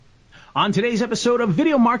On today's episode of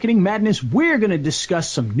Video Marketing Madness, we're going to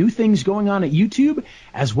discuss some new things going on at YouTube,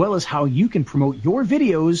 as well as how you can promote your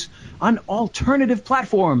videos on alternative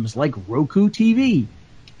platforms like Roku TV,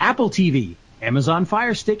 Apple TV, Amazon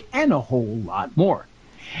Fire Stick, and a whole lot more.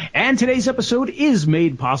 And today's episode is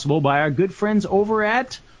made possible by our good friends over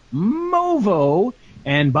at Movo.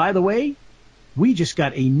 And by the way, we just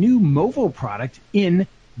got a new Movo product in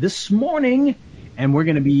this morning, and we're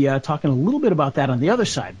going to be talking a little bit about that on the other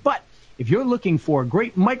side. But if you're looking for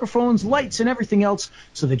great microphones, lights, and everything else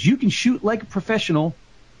so that you can shoot like a professional,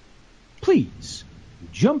 please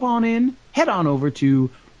jump on in, head on over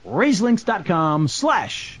to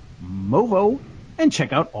raiselinks.com/Movo and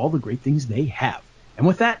check out all the great things they have. And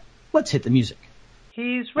with that, let's hit the music.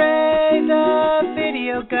 He's Ray the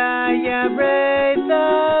video guy, yeah, Ray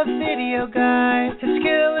the video guy. His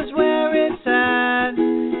skill is where it's at,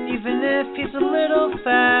 even if he's a little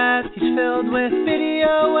fat. He's filled with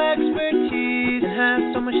video expertise and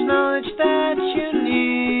has so much knowledge that you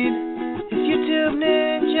need. His YouTube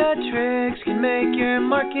ninja tricks can make your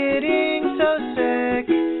marketing so sick.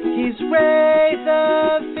 He's Ray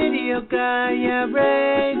the video guy, yeah,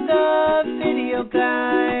 Ray the video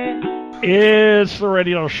guy. It's the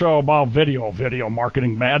radio show about video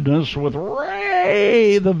marketing madness with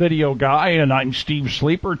Ray, the video guy, and I'm Steve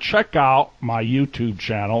Sleeper. Check out my YouTube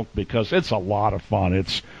channel because it's a lot of fun.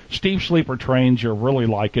 It's Steve Sleeper Trains. You'll really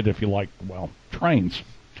like it if you like, well, trains.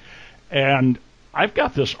 And I've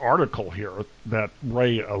got this article here that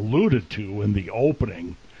Ray alluded to in the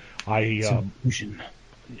opening. TubeBuddy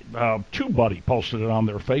posted it on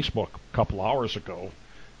their Facebook a couple hours ago.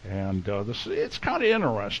 And it's kind of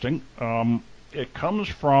interesting. It comes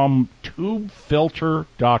from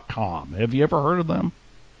tubefilter.com. Have you ever heard of them?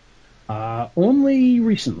 Only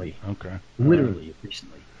recently. Okay. Literally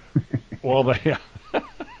recently. Well,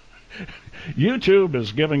 YouTube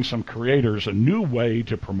is giving some creators a new way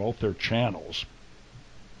to promote their channels.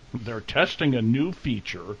 They're testing a new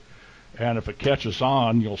feature, and if it catches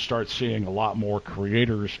on, you'll start seeing a lot more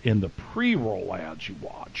creators in the pre-roll ads you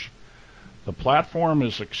watch. The platform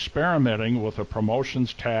is experimenting with a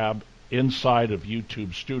promotions tab inside of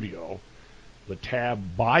YouTube Studio. The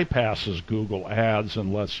tab bypasses Google Ads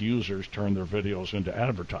and lets users turn their videos into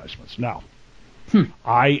advertisements. Now,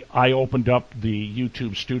 I opened up the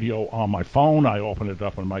YouTube Studio on my phone. I opened it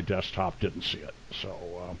up on my desktop, didn't see it.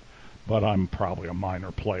 But I'm probably a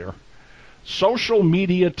minor player. Social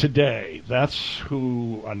Media Today, that's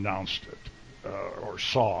who announced it or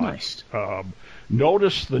saw nice. it.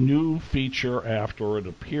 Notice the new feature after it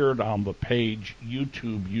appeared on the page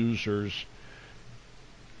YouTube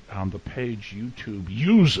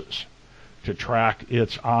uses to track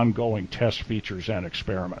its ongoing test features and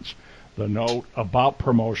experiments. The note about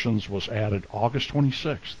promotions was added August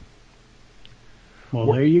 26th.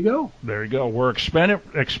 Well, there you go. There you go. We're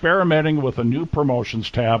experimenting with a new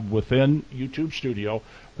promotions tab within YouTube Studio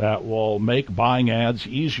that will make buying ads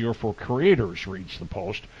easier for creators, reads the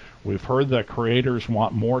post. We've heard that creators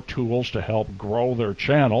want more tools to help grow their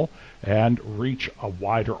channel and reach a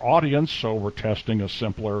wider audience, so we're testing a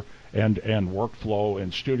simpler end-to-end workflow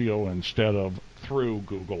in Studio instead of through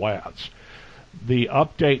Google Ads. The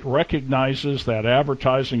update recognizes that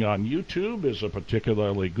advertising on YouTube is a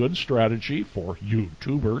particularly good strategy for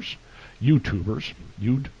YouTubers.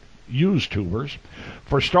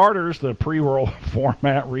 For starters, the pre-roll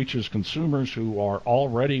format reaches consumers who are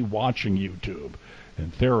already watching YouTube.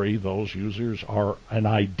 In theory, those users are an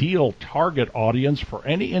ideal target audience for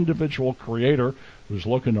any individual creator who's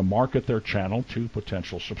looking to market their channel to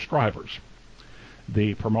potential subscribers.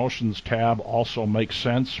 The promotions tab also makes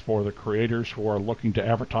sense for the creators who are looking to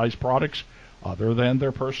advertise products other than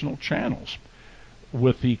their personal channels.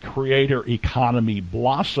 With the creator economy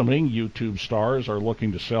blossoming, YouTube stars are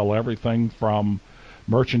looking to sell everything from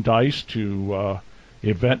merchandise to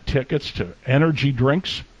event tickets to energy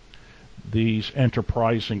drinks. These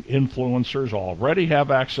enterprising influencers already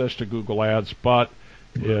have access to Google Ads, but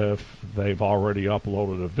if they've already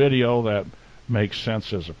uploaded a video that makes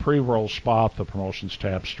sense as a pre-roll spot, the promotions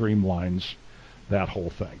tab streamlines that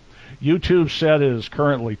whole thing. YouTube said it is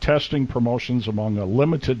currently testing promotions among a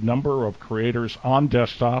limited number of creators on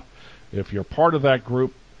desktop. If you're part of that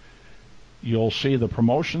group, you'll see the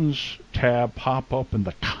promotions tab pop up in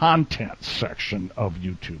the content section of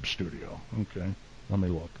YouTube Studio. Okay, let me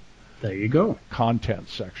look. There you go. Content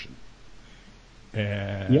section.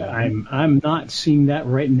 And yeah, I'm not seeing that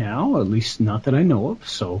right now, at least not that I know of,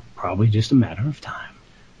 so probably just a matter of time.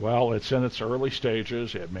 Well, it's in its early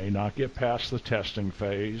stages. It may not get past the testing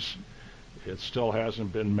phase. It still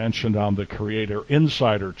hasn't been mentioned on the Creator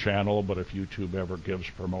Insider channel, but if YouTube ever gives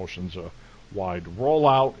promotions a wide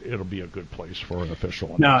rollout, it'll be a good place for an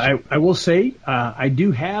official Now, announcement. I will say I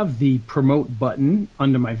do have the promote button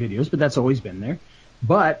under my videos, but that's always been there.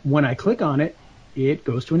 But when I click on it, it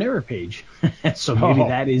goes to an error page. So maybe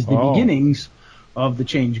that is the beginnings of the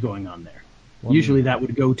change going on there. Usually that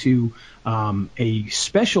would go to a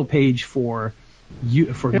special page for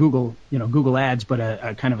Google, Google Ads, but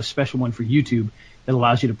a kind of a special one for YouTube that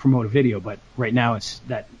allows you to promote a video. But right now,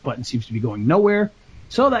 that button seems to be going nowhere.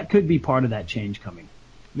 So that could be part of that change coming.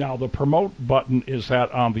 Now, the promote button, is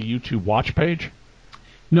that on the YouTube watch page?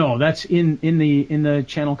 No, that's in the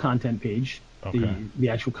channel content page. Okay. The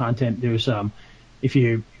actual content. There's if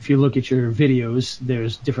you look at your videos,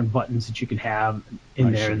 there's different buttons that you can have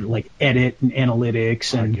in there, like edit and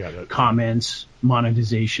analytics and comments,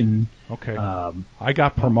 monetization. Okay. I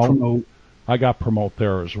got promote. I got promote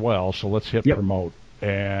there as well. So let's hit promote,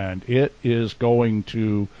 and it is going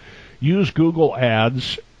to use Google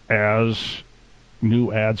Ads as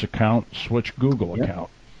new ads account. Switch Google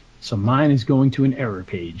account. So mine is going to an error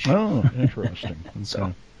page. Oh, interesting.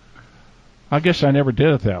 So. I guess I never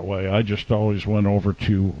did it that way. I just always went over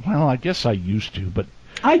to, well, I guess I used to, but...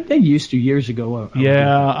 I used to years ago.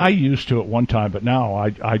 I used to at one time, but now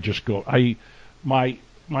I just go...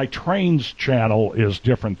 My trains channel is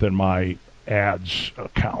different than my ads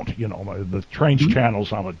account. The trains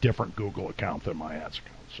channel's on a different Google account than my ads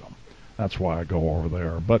account, so that's why I go over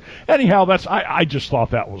there. But anyhow, I just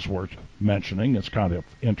thought that was worth mentioning. It's kind of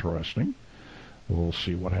interesting. We'll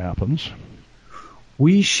see what happens.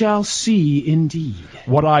 We shall see, indeed.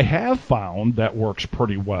 What I have found that works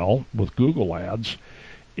pretty well with Google Ads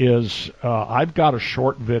is I've got a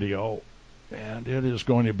short video, and it is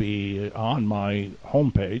going to be on my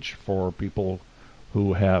homepage for people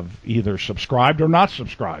who have either subscribed or not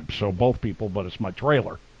subscribed. So both people, but it's my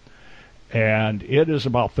trailer. And it is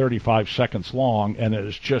about 35 seconds long, and it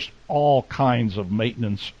is just all kinds of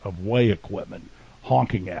maintenance of way equipment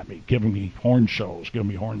honking at me, giving me horn shows, giving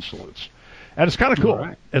me horn salutes. And it's kind of cool.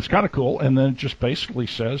 Right. It's kind of cool. And then it just basically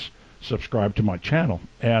says, subscribe to my channel.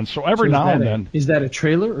 And so every now and then... Is that a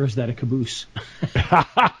trailer or is that a caboose?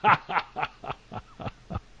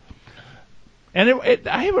 And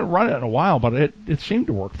I haven't run it in a while, but it seemed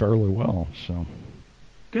to work fairly well. So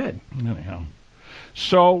good. Anyhow.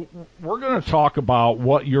 So we're going to talk about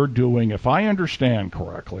what you're doing. If I understand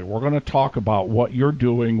correctly, we're going to talk about what you're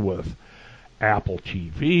doing with Apple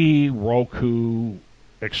TV, Roku,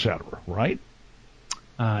 etc., right?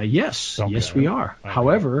 Yes. Okay. Yes, we are. Okay.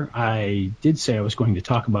 However, I did say I was going to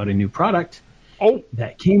talk about a new product Oh,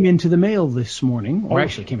 that came into the mail this morning, or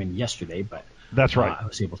actually came in yesterday, but that's right. I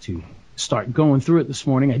was able to start going through it this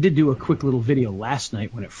morning. I did do a quick little video last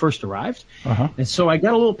night when it first arrived. And so I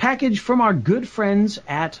got a little package from our good friends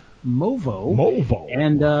at Movo.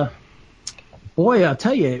 And boy, I'll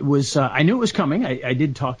tell you, it was I knew it was coming. I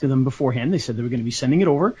did talk to them beforehand. They said they were going to be sending it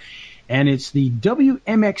over. And it's the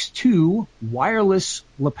WMX2 wireless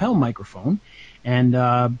lapel microphone. And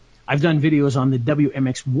I've done videos on the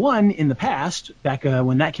WMX1 in the past, back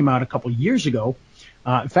when that came out a couple years ago.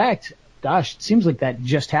 In fact, gosh, it seems like that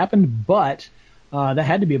just happened, but that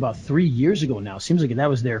had to be about 3 years ago now. It seems like that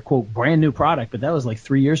was their, quote, brand new product, but that was like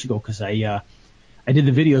 3 years ago because I did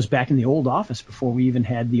the videos back in the old office before we even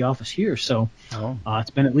had the office here. So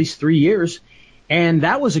it's been at least 3 years. And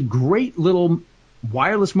that was a great little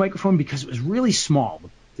wireless microphone because it was really small.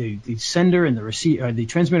 The sender and the receiver, the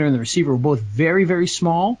transmitter and the receiver were both very, very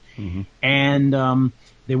small, and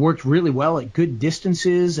they worked really well at good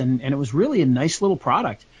distances, and it was really a nice little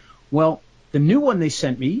product. Well, the new one they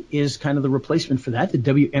sent me is kind of the replacement for that, the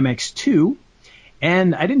WMX2,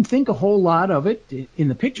 and I didn't think a whole lot of it in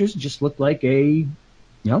the pictures. It just looked like a,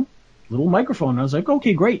 little microphone. I was like,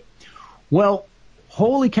 okay, great. Well,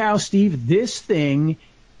 holy cow, Steve, this thing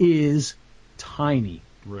is tiny.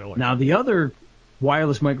 Really? Now, the other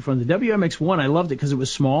wireless microphone, the WMX1, I loved it because it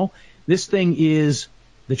was small. This thing is,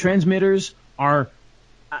 the transmitters are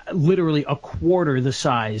literally a quarter the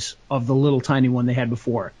size of the little tiny one they had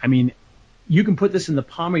before. I mean, you can put this in the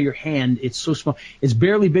palm of your hand. It's so small. It's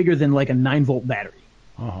barely bigger than like a 9-volt battery.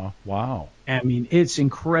 Wow. I mean, it's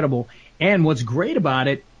incredible. And what's great about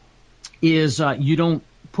it is you don't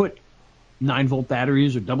put 9-volt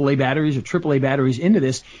batteries or AA batteries or AAA batteries into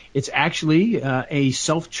this. It's actually a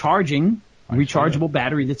self-charging, rechargeable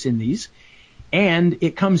battery that's in these. And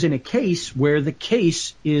it comes in a case where the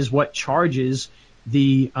case is what charges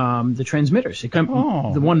the transmitters.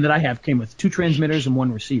 The one that I have came with 2 transmitters and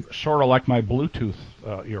 1 receiver. Sort of like my Bluetooth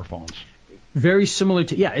earphones. Very similar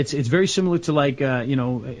to, it's very similar to like,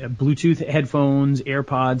 Bluetooth headphones,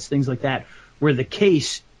 AirPods, things like that, where the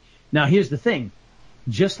case, now here's the thing,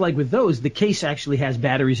 just like with those, the case actually has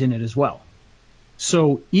batteries in it as well.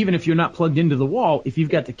 So even if you're not plugged into the wall, if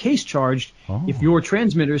you've got the case charged, if your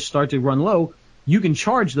transmitters start to run low, you can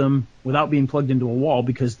charge them without being plugged into a wall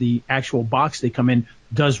because the actual box they come in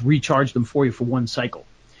does recharge them for you for one cycle.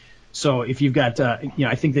 So if you've got,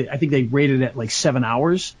 I think they rated it at like 7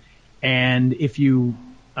 hours, and if you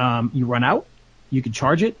run out, you can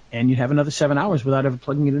charge it and you have another 7 hours without ever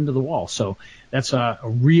plugging it into the wall. So that's a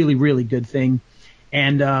really, really good thing.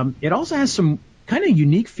 And it also has some kind of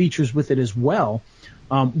unique features with it as well.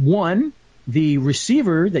 One, the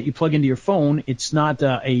receiver that you plug into your phone, it's not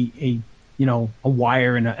a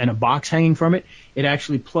wire and a box hanging from it. It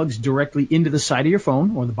actually plugs directly into the side of your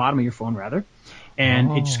phone, or the bottom of your phone rather,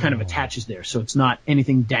 and it just kind of attaches there. So it's not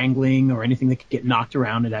anything dangling or anything that could get knocked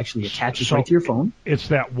around. It actually attaches right to your phone. It's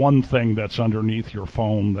that one thing that's underneath your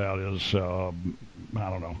phone that is, I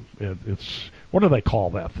don't know. It's what do they call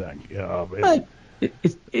that thing?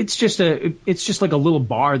 It's just like a little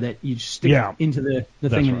bar that you stick into the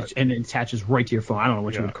thing, right. and it attaches right to your phone. I don't know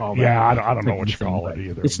what you would call that. Yeah, I don't know what you call it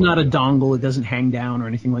either. It's not a dongle. It doesn't hang down or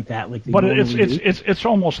anything like that. But it's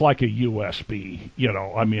almost like a USB.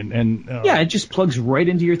 It just plugs right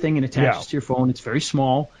into your thing and attaches to your phone. It's very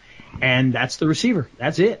small, and that's the receiver.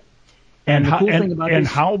 That's it. And the cool thing about it is,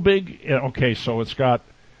 how big? Okay, so it's got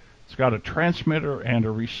a transmitter and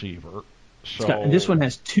a receiver. So this one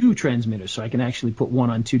has 2 transmitters, so I can actually put one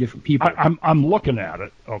on 2 different people. I'm looking at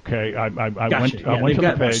it. Okay, I went to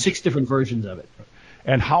the page. 6 different versions of it.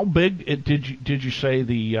 And how big did you say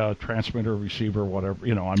the transmitter, receiver, whatever?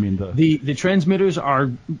 The transmitters are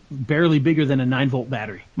barely bigger than a 9-volt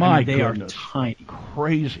battery. My they goodness, are tiny,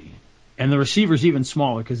 crazy. And the receiver's even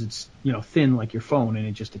smaller because it's thin like your phone, and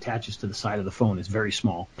it just attaches to the side of the phone. It's very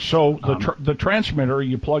small. So the transmitter,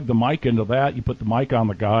 you plug the mic into that. You put the mic on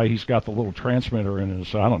the guy. He's got the little transmitter in his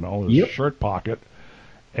shirt pocket,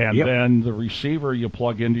 and then the receiver you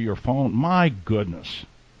plug into your phone. My goodness.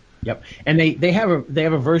 Yep. And they have a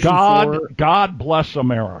version for God bless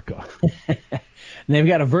America. And they've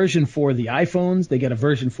got a version for the iPhones. They got a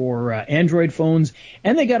version for Android phones,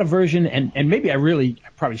 and they got a version, and maybe I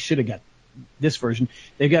probably should have got this version.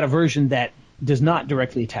 They've got a version that does not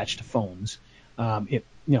directly attach to phones. It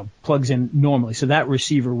plugs in normally, so that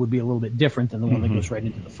receiver would be a little bit different than the one that goes right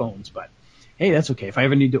into the phones. But hey, that's okay. If I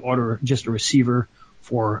ever need to order just a receiver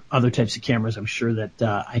for other types of cameras, I'm sure that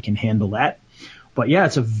I can handle that. But yeah,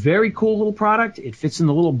 it's a very cool little product. It fits in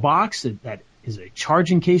the little box that is a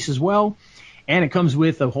charging case as well. And it comes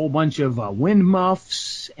with a whole bunch of wind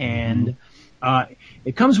muffs, and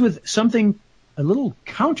it comes with a little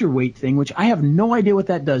counterweight thing, which I have no idea what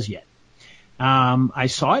that does yet. I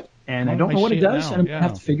saw it, and I don't know what it does, and I'm going to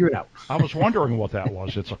have to figure it out. I was wondering what that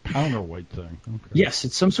was. It's a counterweight thing. Okay. Yes,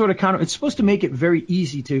 it's some sort of counter. It's supposed to make it very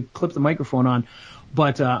easy to clip the microphone on,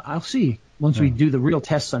 but I'll see once we do the real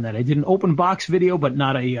tests on that. I did an open box video, but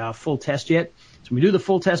not a full test yet. So when we do the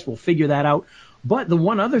full test, we'll figure that out. But the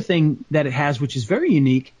one other thing that it has, which is very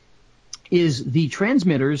unique, is the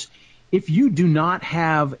transmitters. If you do not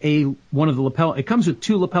have one of the lapel, it comes with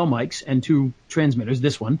 2 lapel mics and 2 transmitters.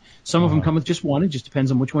 This one, some of them come with just one. It just depends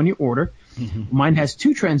on which one you order. Mine has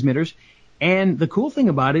 2 transmitters, and the cool thing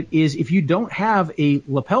about it is if you don't have a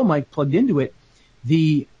lapel mic plugged into it,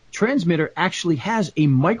 the transmitter actually has a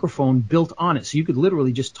microphone built on it, so you could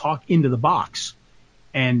literally just talk into the box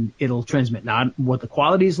and it'll transmit. Now, what the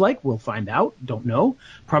quality is like, we'll find out. Don't know.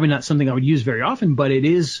 Probably not something I would use very often, but it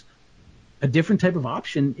is a different type of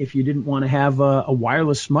option. If you didn't want to have a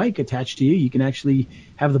wireless mic attached to you, you can actually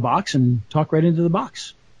have the box and talk right into the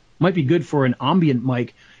box. Might be good for an ambient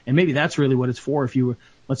mic, and maybe that's really what it's for. If you were,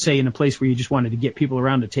 let's say, in a place where you just wanted to get people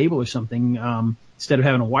around a table or something, instead of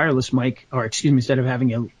having a wireless mic, instead of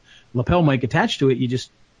having a lapel mic attached to it, you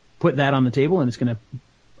just put that on the table, and it's going to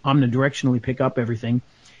omnidirectionally pick up everything,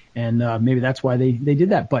 and maybe that's why they did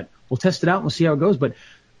that. But we'll test it out and we'll see how it goes. But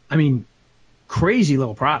I mean, crazy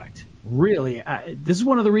little product, really. This is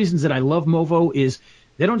one of the reasons that I love Movo is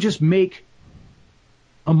they don't just make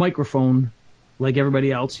a microphone like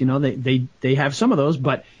everybody else. They have some of those,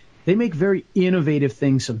 but they make very innovative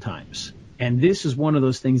things sometimes. And this is one of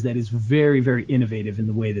those things that is very, very innovative in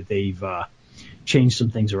the way that they've changed some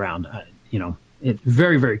things around. It's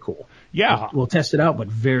very, very cool. Yeah. We'll test it out, but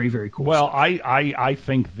very, very cool. Well, stuff. I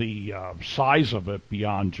think the size of it,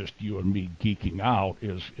 beyond just you and me geeking out,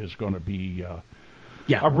 is going to be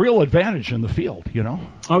a real advantage in the field,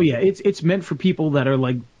 Oh, yeah. It's meant for people that are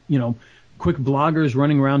like, quick bloggers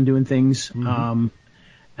running around doing things. And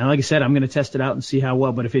like I said, I'm going to test it out and see how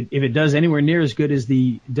well. But if it does anywhere near as good as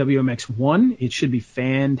the WMX1, it should be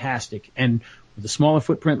fantastic. And with a smaller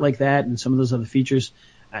footprint like that and some of those other features,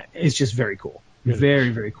 it's just very cool. Very,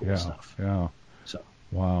 very cool stuff. Yeah. So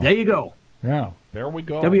wow. There you go. Yeah, there we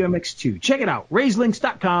go. WMX2. Check it out.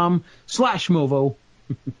 RaiseLinks.com/Movo.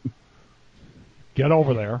 Get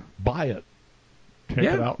over there, buy it, take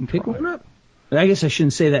it out and pick try one it. up. I guess I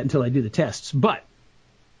shouldn't say that until I do the tests, but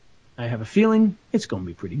I have a feeling it's going to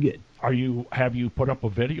be pretty good. Have you put up a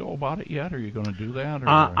video about it yet? Are you going to do that? Or?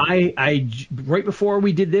 I right before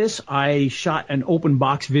we did this, I shot an open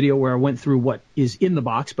box video where I went through what is in the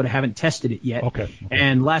box, but I haven't tested it yet. Okay.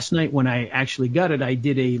 And last night when I actually got it, I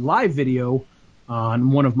did a live video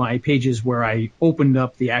on one of my pages where I opened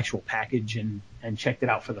up the actual package and checked it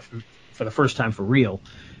out for the first time for real.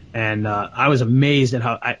 And I was amazed at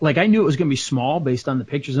how I knew it was going to be small based on the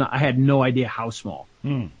pictures, and I had no idea how small.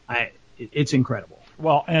 It's incredible.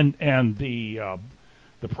 Well, and the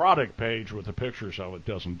product page with the pictures of it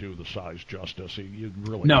doesn't do the size justice. You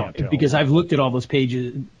really can't tell. No, because I've looked at all those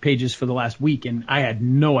pages for the last week, and I had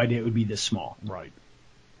no idea it would be this small. Right.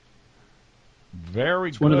 Very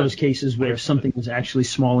It's good. one of those cases where something was actually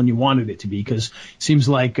small and you wanted it to be, because it seems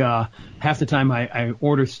like half the time I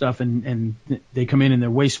order stuff and they come in and they're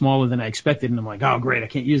way smaller than I expected, and I'm like, oh, great, I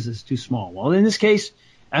can't use this, it's too small. Well, in this case,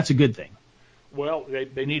 that's a good thing. Well,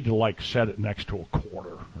 they need to set it next to a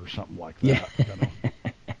quarter or something like that.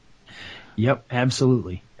 Yeah. Yep,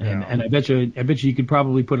 absolutely. Yeah. And I bet you could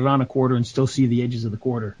probably put it on a quarter and still see the edges of the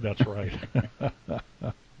quarter. That's right.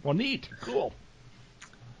 Well, neat, cool.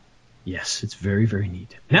 Yes, it's very, very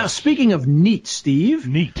neat. Now, speaking of neat, Steve.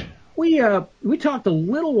 Neat. We talked a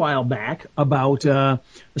little while back about a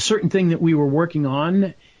certain thing that we were working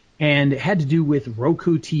on, and it had to do with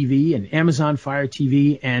Roku TV and Amazon Fire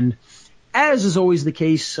TV. And as is always the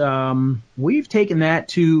case, we've taken that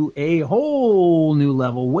to a whole new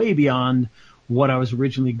level, way beyond what I was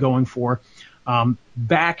originally going for.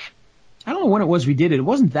 Back, I don't know when it was we did it. It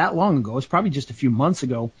wasn't that long ago. It was probably just a few months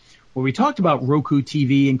ago, where we talked about Roku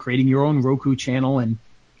TV and creating your own Roku channel. And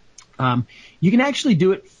you can actually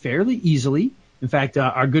do it fairly easily. In fact,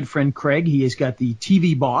 our good friend Craig, he has got the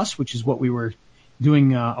TV Boss, which is what we were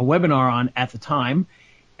doing a webinar on at the time.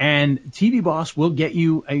 And TV Boss will get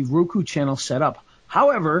you a Roku channel set up.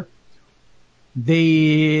 However,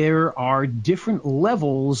 there are different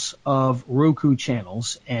levels of Roku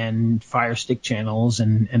channels and Fire Stick channels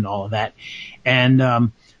and all of that.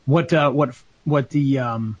 And what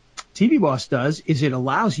the TV Boss does is it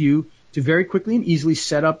allows you to very quickly and easily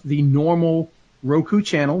set up the normal Roku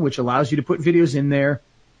channel, which allows you to put videos in there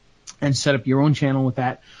and set up your own channel with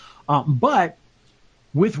that. But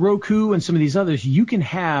with Roku and some of these others, you can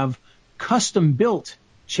have custom-built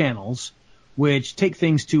channels which take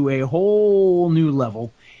things to a whole new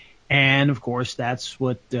level. And, of course, that's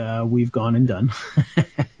what we've gone and done.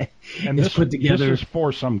 And this is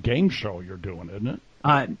for some game show you're doing, isn't it?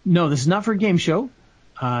 No, this is not for a game show.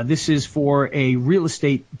 This is for a real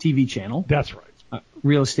estate TV channel. That's right.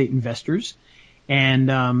 Real estate investors.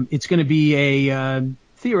 And it's going to be a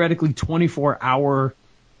theoretically 24-hour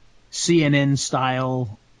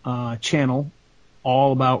CNN-style channel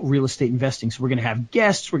all about real estate investing. So we're going to have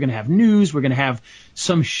guests, we're going to have news, we're going to have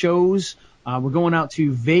some shows. We're going out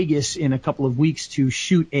to Vegas in a couple of weeks to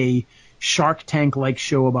shoot a Shark Tank-like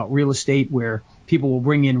show about real estate, where people will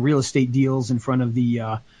bring in real estate deals in front of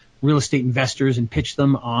the real estate investors and pitch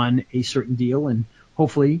them on a certain deal, and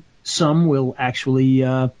hopefully some will actually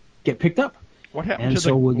get picked up. What happened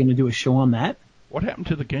we're going to do a show on that. What happened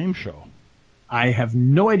to the game show? I have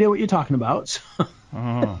no idea what you're talking about. So.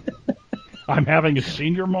 I'm having a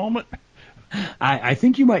senior moment? I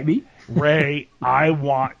think you might be. Ray, I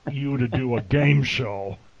want you to do a game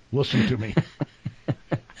show. Listen to me.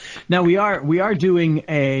 Now we are doing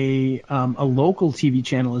a local TV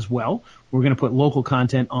channel as well. We're going to put local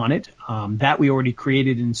content on it. That we already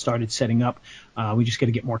created and started setting up. We just got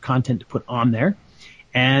to get more content to put on there.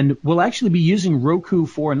 And we'll actually be using Roku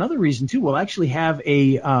for another reason too. We'll actually have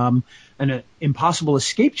an Impossible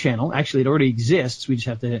Escape channel. Actually, it already exists. We just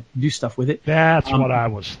have to do stuff with it. That's what I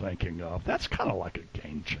was thinking of. That's kind of like a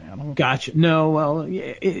game channel. Gotcha. No, well,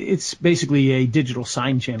 it's basically a digital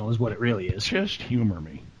sign channel is what it really is. Just humor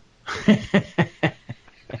me.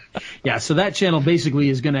 Yeah, so that channel basically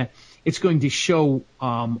is going to show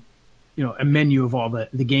a menu of all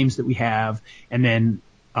the games that we have, and then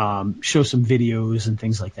show some videos and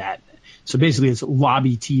things like that. So basically it's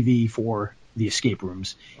lobby TV for the escape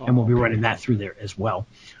rooms, and we'll be running that through there as well.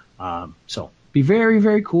 So be very,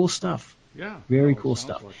 very cool stuff. Yeah. Very cool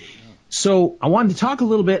stuff. Like it, yeah. So I wanted to talk a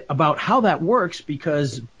little bit about how that works,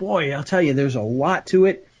 because, boy, I'll tell you, there's a lot to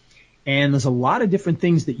it, and there's a lot of different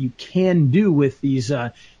things that you can do with these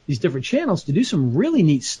different channels to do some really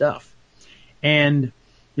neat stuff. And,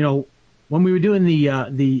 when we were doing the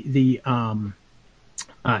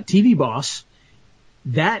TV Boss,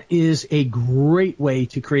 that is a great way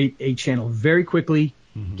to create a channel very quickly,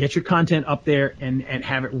 get your content up there, and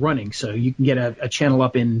have it running. So you can get a channel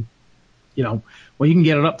up in, you can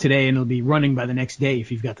get it up today and it'll be running by the next day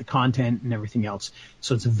if you've got the content and everything else.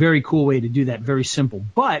 So it's a very cool way to do that, very simple.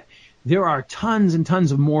 But there are tons and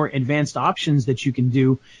tons of more advanced options that you can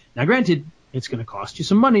do. Now, granted, it's going to cost you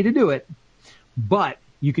some money to do it, but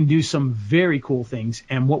you can do some very cool things.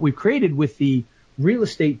 And what we've created with the Real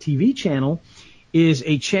Estate TV channel is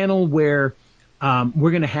a channel where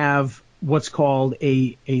we're going to have what's called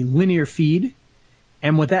a linear feed.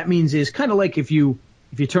 And what that means is kind of like if you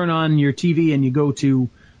turn on your TV and you go to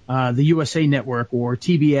the USA Network or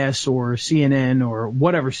TBS or CNN or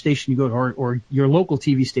whatever station you go to, or your local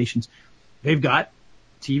TV stations, they've got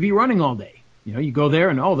TV running all day. You go there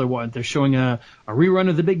and they're showing a rerun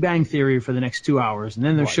of The Big Bang Theory for the next 2 hours, and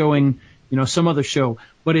then they're showing some other show,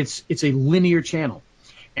 but it's a linear channel.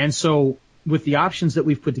 And so with the options that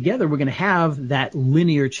we've put together, we're going to have that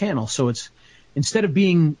linear channel. So it's, instead of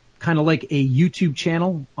being kind of like a YouTube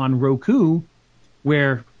channel on Roku,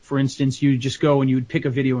 where, for instance, you just go and you would pick a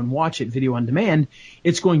video and watch it, video on demand,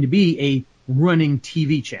 it's going to be a running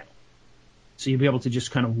TV channel. So you'll be able to just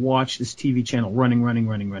kind of watch this TV channel running.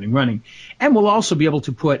 And we'll also be able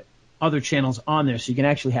to put other channels on there. So you can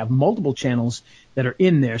actually have multiple channels that are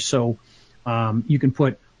in there. So you can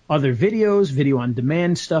put other videos, video on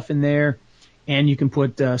demand stuff in there, and you can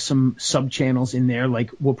put some sub-channels in there.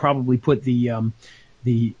 Like we'll probably put the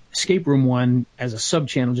escape room one as a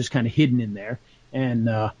sub-channel just kind of hidden in there. And,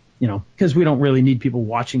 because we don't really need people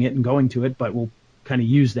watching it and going to it, but we'll kind of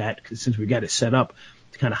use that since we got it set up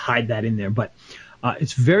to kind of hide that in there. But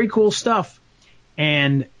it's very cool stuff.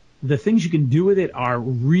 And the things you can do with it are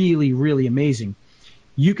really, really amazing.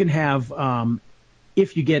 You can have,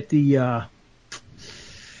 if you get the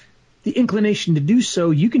inclination to do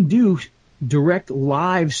so, you can do direct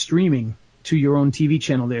live streaming to your own TV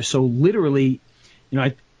channel there. So literally,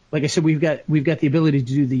 like I said, we've got the ability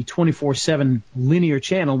to do the 24/7 linear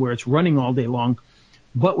channel where it's running all day long.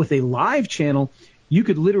 But with a live channel, you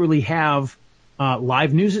could literally have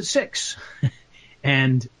live news at 6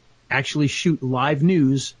 and actually shoot live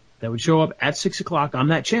news that would show up at 6 o'clock on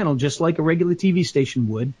that channel, just like a regular TV station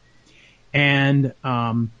would. And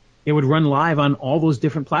it would run live on all those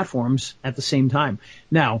different platforms at the same time.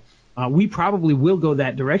 Now, we probably will go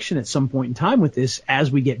that direction at some point in time with this as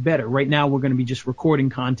we get better. Right now, we're going to be just recording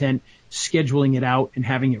content, scheduling it out, and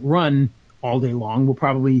having it run all day long.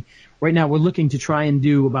 Right now, we're looking to try and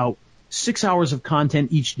do about 6 hours of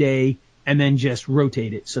content each day and then just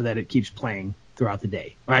rotate it so that it keeps playing throughout the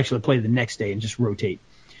day. Or actually play the next day and just rotate.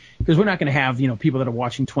 Because we're not going to have, people that are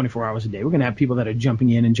watching 24 hours a day. We're going to have people that are jumping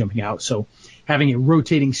in and jumping out. So having a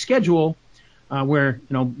rotating schedule where,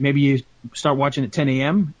 maybe you start watching at 10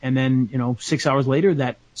 a.m. and then, 6 hours later,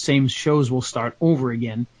 that same shows will start over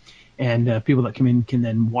again. And people that come in can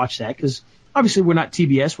then watch that. Because obviously we're not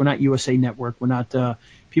TBS. We're not USA Network. We're not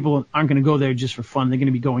people aren't going to go there just for fun. They're going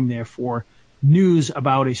to be going there for news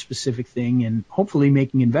about a specific thing and hopefully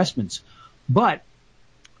making investments. But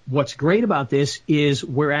what's great about this is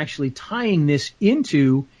we're actually tying this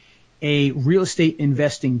into a real estate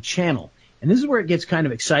investing channel. And this is where it gets kind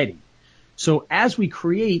of exciting. So as we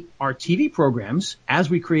create our TV programs, as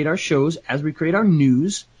we create our shows, as we create our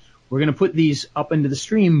news, we're going to put these up into the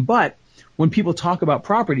stream. But when people talk about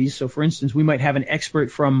properties, so for instance, we might have an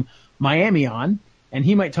expert from Miami on, and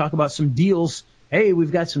he might talk about some deals. Hey,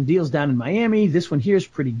 we've got some deals down in Miami. This one here is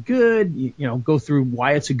pretty good. Go through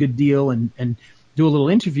why it's a good deal and do a little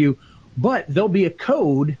interview. But there'll be a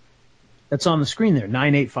code that's on the screen there,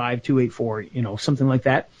 985284, something like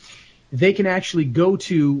that. They can actually go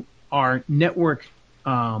to our network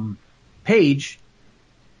page,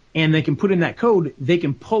 and they can put in that code. They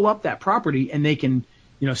can pull up that property, and they can,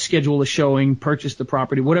 schedule a showing, purchase the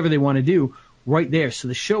property, whatever they want to do right there. So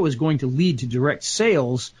the show is going to lead to direct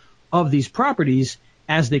sales of these properties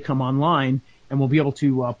as they come online, and we'll be able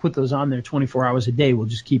to put those on there 24 hours a day. We'll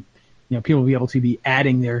just keep, people will be able to be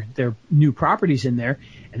adding their new properties in there.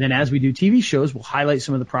 And then as we do TV shows, we'll highlight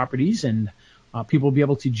some of the properties, and people will be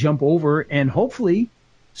able to jump over and hopefully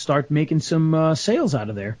start making some sales out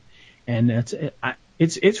of there. And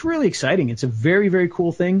it's really exciting. It's a very, very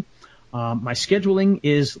cool thing. My scheduling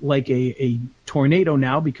is like a tornado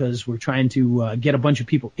now because we're trying to get a bunch of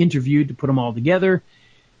people interviewed to put them all together.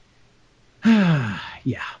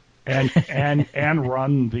 Yeah. And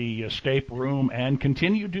run the escape room and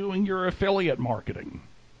continue doing your affiliate marketing.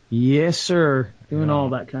 Yes, sir. Doing all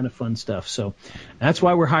that kind of fun stuff. So that's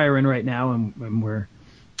why we're hiring right now, and we're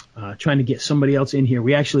trying to get somebody else in here.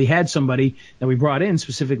 We actually had somebody that we brought in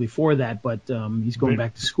specifically for that, but he's going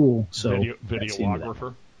back to school. So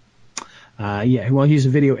videographer. Yeah, well, he's a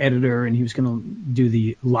video editor, and he was going to do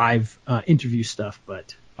the live interview stuff,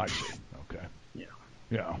 but I see. Okay.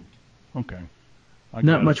 Yeah. Okay.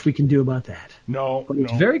 Not much we can do about that. No. But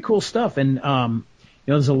it's very cool stuff, and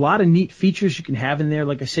there's a lot of neat features you can have in there.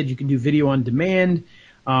 Like I said, you can do video on demand.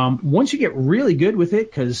 Once you get really good with it,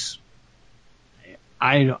 because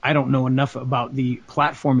I don't know enough about the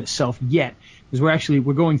platform itself yet, because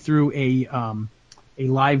we're going through a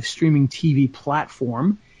live streaming TV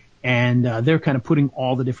platform, and they're kind of putting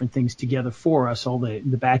all the different things together for us, all the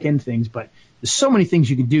back end things. But there's so many things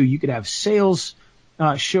you can do. You could have sales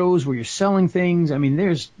shows where you're selling things. I mean,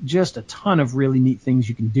 there's just a ton of really neat things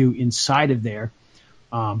you can do inside of there.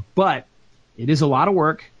 But it is a lot of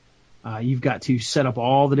work. You've got to set up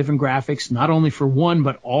all the different graphics, not only for one,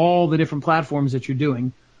 but all the different platforms that you're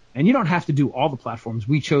doing. And you don't have to do all the platforms.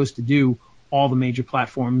 We chose to do all the major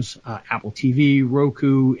platforms, Apple TV,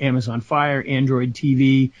 Roku, Amazon Fire, Android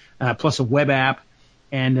TV, plus a web app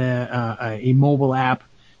and a mobile app.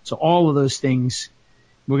 So all of those things,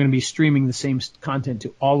 we're going to be streaming the same content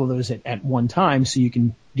to all of those at one time, so you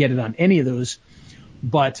can get it on any of those.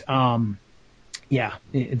 But yeah,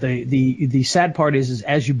 the sad part is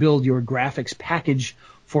as you build your graphics package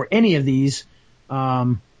for any of these, you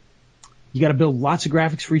got to build lots of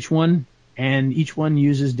graphics for each one, and each one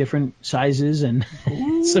uses different sizes, and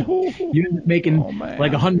so you end up making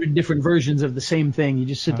like 100 different versions of the same thing. You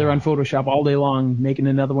just sit there on Photoshop all day long, making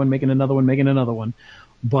another one, making another one, making another one.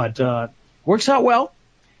 But works out well,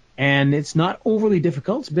 and it's not overly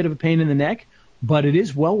difficult. It's a bit of a pain in the neck, but it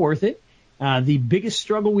is well worth it. The biggest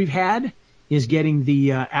struggle we've had is getting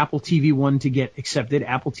the Apple TV one to get accepted.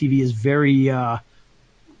 Apple TV is very, I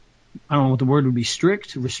don't know what the word would be,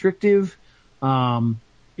 restrictive.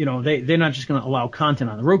 They're not just going to allow content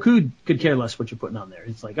on there. Roku could care less what you're putting on there.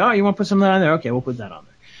 It's like, oh, you want to put something on there? Okay, we'll put that on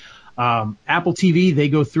there. Apple TV, they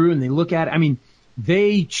go through and they look at it. I mean,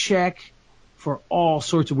 they check for all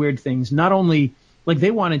sorts of weird things. Not only, like,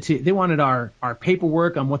 they wanted our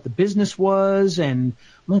paperwork on what the business was, and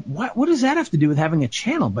I'm like, what does that have to do with having a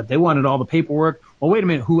channel? But they wanted all the paperwork. Well, wait a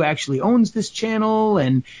minute, who actually owns this channel,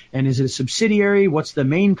 and is it a subsidiary? What's the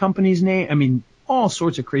main company's name? I mean, all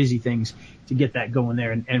sorts of crazy things to get that going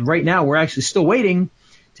there. And right now we're actually still waiting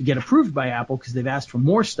to get approved by Apple because they've asked for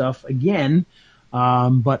more stuff again.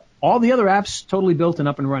 But all the other apps totally built and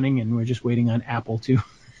up and running, and we're just waiting on Apple to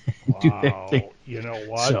do their thing. You know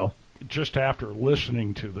what? So, just after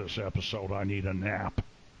listening to this episode, I need a nap.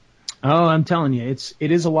 Oh, I'm telling you,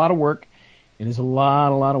 it is a lot of work. It is a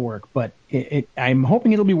lot of work, but I'm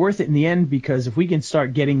hoping it'll be worth it in the end, because if we can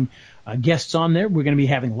start getting guests on there, we're going to be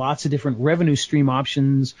having lots of different revenue stream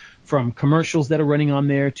options, from commercials that are running on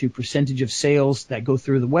there to percentage of sales that go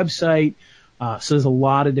through the website. So there's a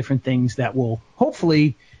lot of different things that will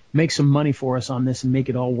hopefully make some money for us on this and make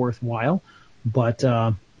it all worthwhile. But,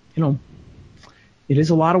 it is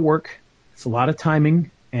a lot of work. It's a lot of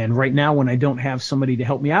timing. And right now, when I don't have somebody to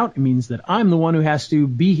help me out, it means that I'm the one who has to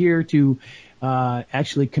be here to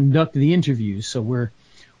actually conduct the interviews. So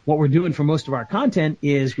what we're doing for most of our content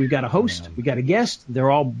is we've got a host, we got a guest. They're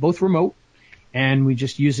all both remote, and we're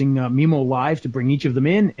just using Mimo Live to bring each of them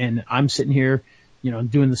in. And I'm sitting here,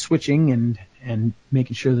 doing the switching and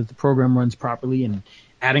making sure that the program runs properly, and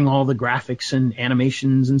adding all the graphics and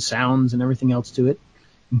animations and sounds and everything else to it,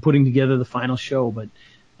 and putting together the final show. But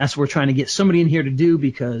that's what we're trying to get somebody in here to do,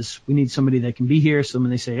 because we need somebody that can be here. So when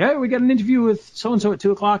they say, hey, we got an interview with so-and-so at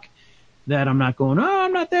 2:00, that I'm not going, oh,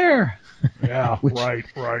 I'm not there. Yeah, right.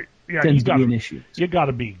 Yeah, tends to be an issue. You got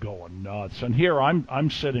to be going nuts. And here I'm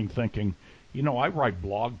sitting thinking, I write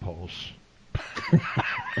blog posts.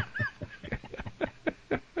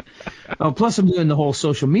 Oh, plus I'm doing the whole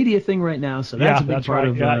social media thing right now, so that's a big part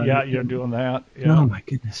of. Yeah, you're doing that. Yeah. Oh my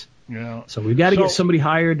goodness. Yeah. So we've got to get somebody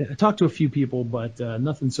hired. I talked to a few people, but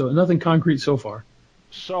nothing concrete so far.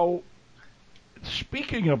 So,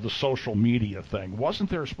 speaking of the social media thing, wasn't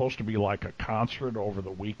there supposed to be like a concert over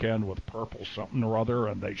the weekend with Purple something or other,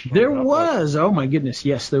 and they showed There was. Oh my goodness,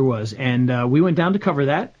 yes, there was, and we went down to cover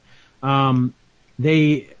that.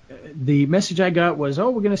 The message I got was,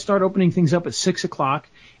 we're going to start opening things up at 6:00,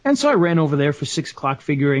 and so I ran over there for 6:00,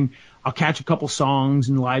 figuring I'll catch a couple songs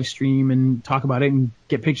and live stream and talk about it and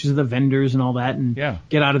get pictures of the vendors and all that, and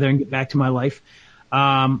get out of there and get back to my life.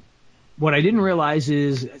 What I didn't realize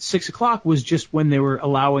is 6:00 was just when they were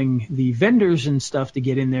allowing the vendors and stuff to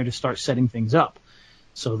get in there to start setting things up.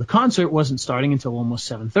 So the concert wasn't starting until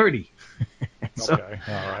almost 7:30. Okay,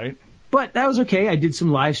 all right. But that was okay. I did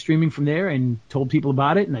some live streaming from there and told people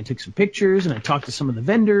about it, and I took some pictures, and I talked to some of the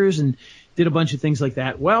vendors and did a bunch of things like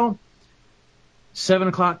that. Well, 7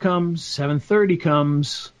 o'clock comes, 7:30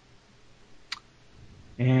 comes,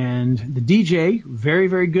 and the DJ, very,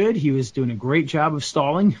 very good. He was doing a great job of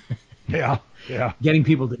stalling. Yeah. Getting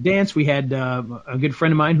people to dance. We had a good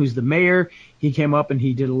friend of mine who's the mayor. He came up and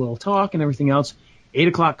he did a little talk and everything else. 8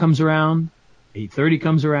 o'clock comes around. 8:30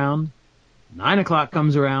 comes around. 9 o'clock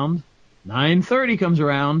comes around. 9:30 comes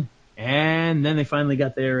around. And then they finally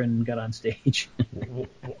got there and got on stage.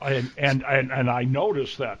 and I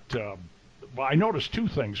noticed that. I noticed two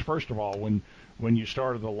things. First of all, when you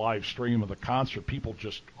started the live stream of the concert, people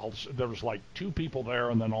there was like 2 people there,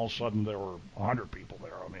 and then all of a sudden there were 100 people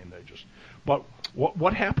there. I mean, they just. But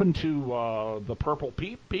what happened to the Purple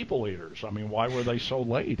People Eaters? I mean, why were they so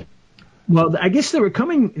late? Well, I guess they were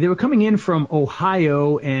coming in from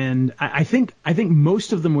Ohio, and I think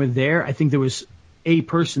most of them were there. I think there was a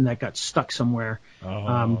person that got stuck somewhere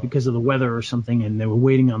because of the weather or something, and they were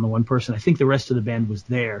waiting on the one person. I think the rest of the band was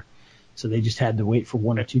there, so they just had to wait for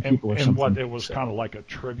 1 or 2 people or something. And it was kind of like a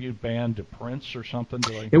tribute band to Prince or something?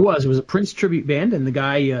 It was a Prince tribute band, and the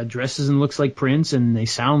guy dresses and looks like Prince, and they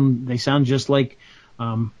sound just like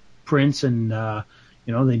Prince, and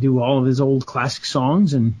they do all of his old classic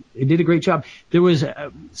songs, and they did a great job. There was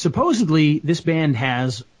supposedly this band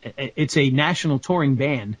it's a national touring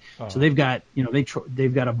band, so they've got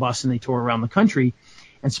they've got a bus and they tour around the country,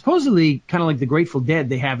 and supposedly kind of like the Grateful Dead,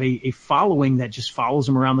 they have a following that just follows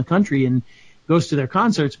them around the country and goes to their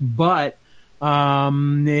concerts. But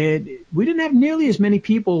we didn't have nearly as many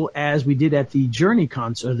people as we did at the Journey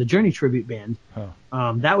concert, the Journey tribute band.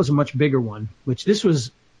 That was a much bigger one, which this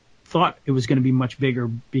was. Thought it was going to be much bigger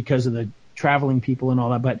because of the traveling people and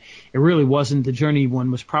all that, but it really wasn't. The Journey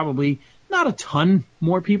one was probably not a ton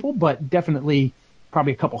more people, but definitely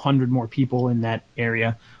probably a couple hundred more people in that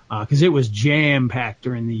area because it was jam packed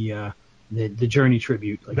during the Journey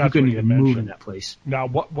tribute. Like, you couldn't even move in that place. Now,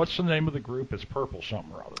 what's the name of the group? It's Purple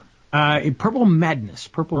something or other. Purple Madness.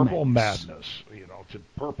 Purple Madness. To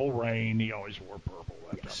Purple Rain. He always wore purple.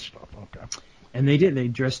 That kind of stuff. Okay. And they did. They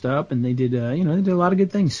dressed up, and they did. They did a lot of good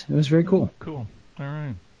things. It was very cool. Cool. All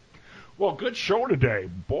right. Well, good show today,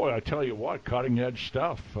 boy. I tell you what, cutting edge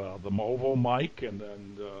stuff. The Movo mic, and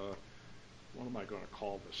then what am I going to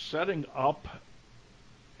call this? Setting up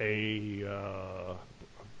a.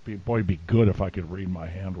 It'd be good if I could read my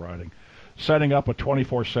handwriting. Setting up a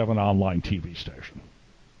 24/7 online TV station.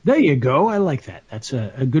 There you go. I like that. That's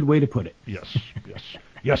a good way to put it. Yes,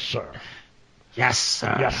 yes, sir. Yes,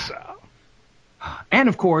 sir. Yes, sir. And,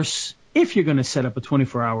 of course, if you're going to set up a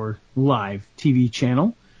 24-hour live TV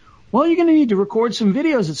channel, well, you're going to need to record some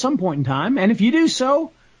videos at some point in time. And if you do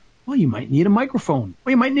so, well, you might need a microphone, or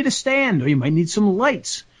you might need a stand, or you might need some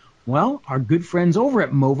lights. Well, our good friends over at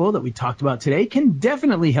Movo that we talked about today can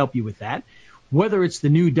definitely help you with that. Whether it's the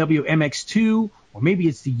new WMX2 or maybe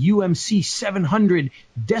it's the UMC 700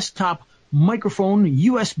 desktop microphone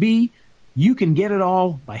USB, you can get it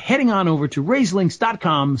all by heading on over to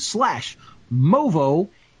raiselinks.com/Movo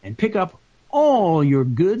and pick up all your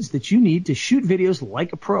goods that you need to shoot videos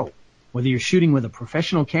like a pro. Whether you're shooting with a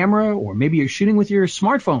professional camera or maybe you're shooting with your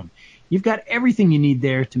smartphone, you've got everything you need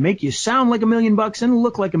there to make you sound like $1 million and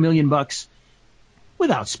look like $1 million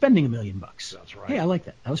without spending $1 million. That's right. Hey, I like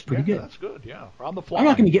that. That was pretty good. That's good. Yeah, on the fly. I'm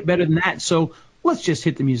not going to get better than that, so let's just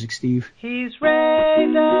hit the music, Steve. He's Ray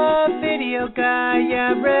the video guy,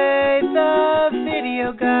 yeah, Ray the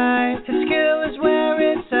video guy. His skill is where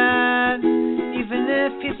it's at, even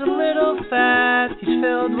if he's a little fat. He's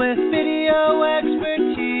filled with video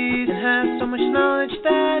expertise and has so much knowledge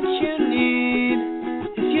that you need.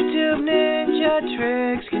 His YouTube ninja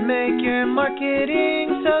tricks can make your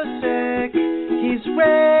marketing so sick. He's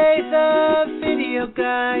Ray the video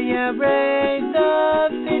guy, yeah, Ray the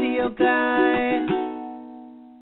video guy.